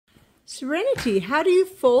Serenity, how do you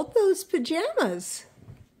fold those pajamas?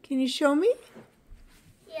 Can you show me?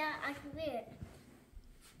 Yeah, I can do it.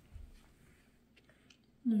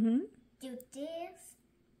 Mm-hmm. Do this,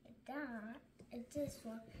 that, and this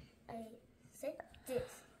one. I say this.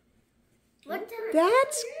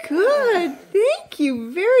 That's good. Thank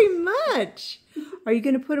you very much. Are you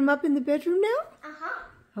going to put them up in the bedroom now?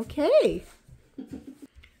 Uh-huh. Okay.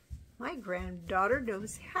 My granddaughter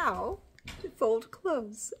knows how to fold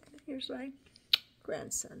clothes. Here's my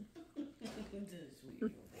grandson.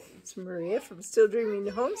 It's Maria from Still Dreaming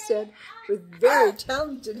the Homestead with very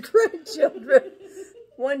talented grandchildren.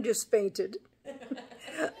 One just fainted.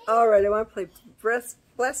 All right, I want to play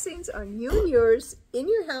blessings on you and yours in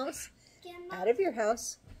your house, out of your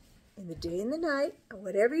house, in the day and the night, and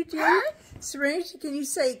whatever you do. Serenity, can you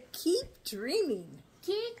say, keep dreaming?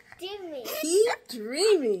 Keep dreaming. Keep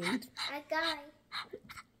dreaming. I got it.